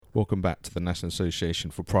Welcome back to the National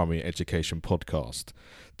Association for Primary Education podcast.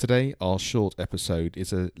 Today, our short episode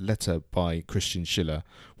is a letter by Christian Schiller,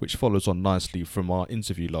 which follows on nicely from our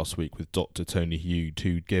interview last week with Dr. Tony Hude,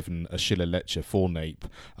 who'd given a Schiller lecture for NAPE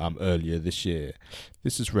earlier this year.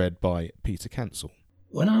 This is read by Peter Cancel.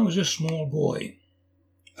 When I was a small boy,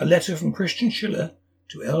 a letter from Christian Schiller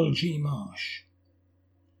to L.G. Marsh.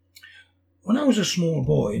 When I was a small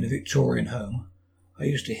boy in a Victorian home, I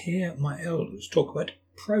used to hear my elders talk about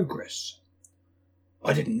progress.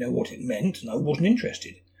 I didn't know what it meant and I wasn't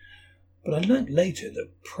interested, but I learnt later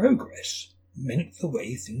that progress meant the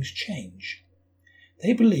way things change.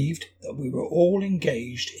 They believed that we were all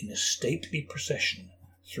engaged in a stately procession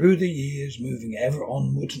through the years, moving ever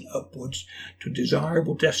onwards and upwards to a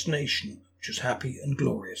desirable destination which was happy and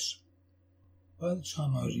glorious. By the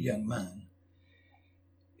time I was a young man,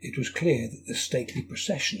 it was clear that the stately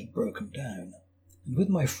procession had broken down, and with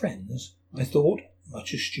my friends I thought,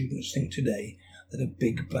 much as students think today, that a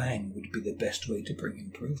big bang would be the best way to bring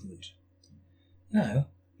improvement. Now,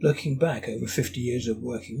 looking back over 50 years of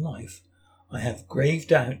working life, I have grave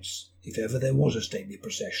doubts if ever there was a stately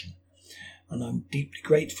procession, and I'm deeply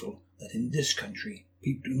grateful that in this country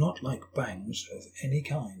people do not like bangs of any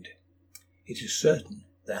kind. It is certain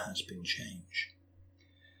there has been change.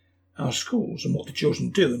 Our schools and what the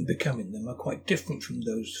children do and become in them are quite different from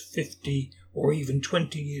those 50 or even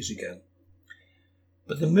 20 years ago.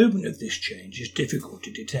 But the movement of this change is difficult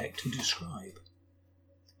to detect and describe.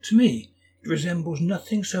 To me, it resembles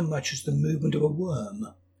nothing so much as the movement of a worm,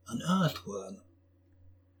 an earthworm.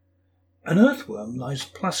 An earthworm lies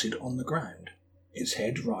placid on the ground. Its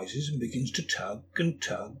head rises and begins to tug and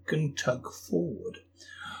tug and tug forward,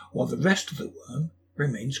 while the rest of the worm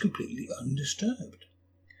remains completely undisturbed.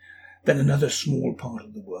 Then another small part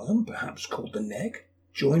of the worm, perhaps called the neck,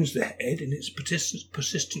 joins the head in its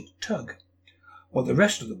persistent tug, while the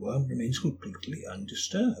rest of the worm remains completely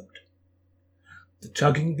undisturbed. The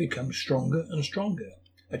tugging becomes stronger and stronger.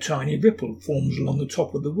 A tiny ripple forms along the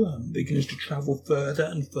top of the worm and begins to travel further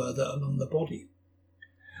and further along the body.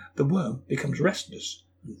 The worm becomes restless,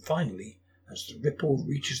 and finally, as the ripple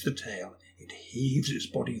reaches the tail, it heaves its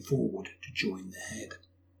body forward to join the head.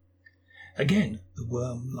 Again, the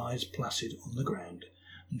worm lies placid on the ground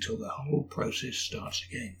until the whole process starts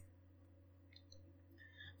again.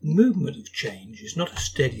 The movement of change is not a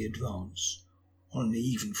steady advance on an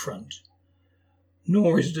even front,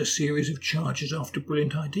 nor is it a series of charges after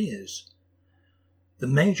brilliant ideas. The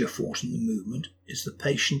major force in the movement is the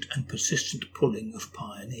patient and persistent pulling of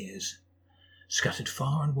pioneers, scattered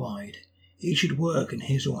far and wide, each at work in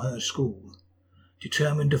his or her school,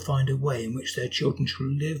 determined to find a way in which their children shall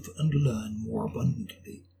live and learn more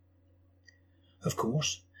abundantly. Of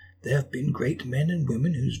course, there have been great men and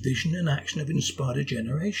women whose vision and action have inspired a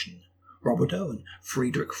generation. Robert Owen,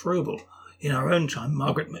 Friedrich Froebel, in our own time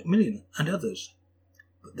Margaret Macmillan, and others.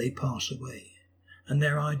 But they pass away, and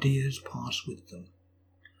their ideas pass with them.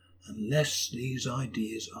 Unless these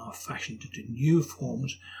ideas are fashioned into new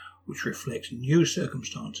forms which reflect new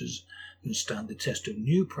circumstances and stand the test of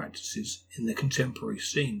new practices in the contemporary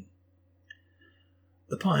scene.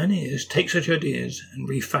 The pioneers take such ideas and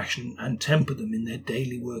refashion and temper them in their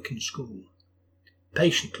daily work in school.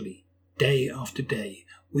 Patiently, day after day,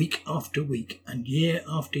 week after week, and year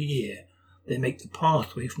after year, they make the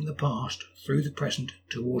pathway from the past through the present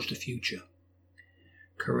towards the future.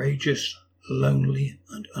 Courageous, lonely,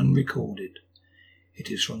 and unrecorded,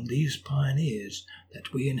 it is from these pioneers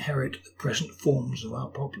that we inherit the present forms of our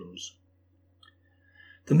problems.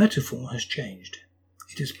 The metaphor has changed.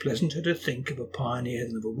 It is pleasanter to think of a pioneer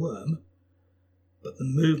than of a worm, but the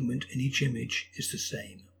movement in each image is the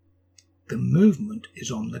same. The movement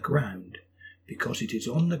is on the ground, because it is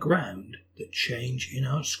on the ground that change in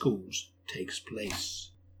our schools takes place.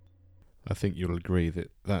 I think you'll agree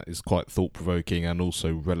that that is quite thought-provoking and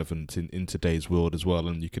also relevant in today's world as well,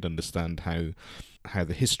 and you can understand how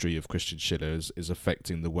the history of Christian Schiller is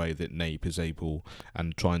affecting the way that NAPE is able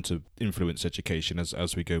and trying to influence education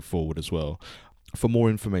as we go forward as well. For more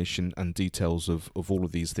information and details of all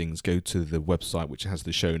of these things, go to the website which has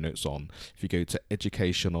the show notes on. If you go to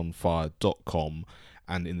educationonfire.com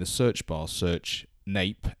and in the search bar search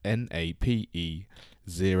NAPE, N-A-P-E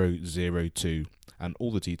 002, and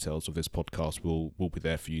all the details of this podcast will be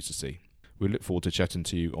there for you to see. We look forward to chatting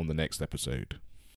to you on the next episode.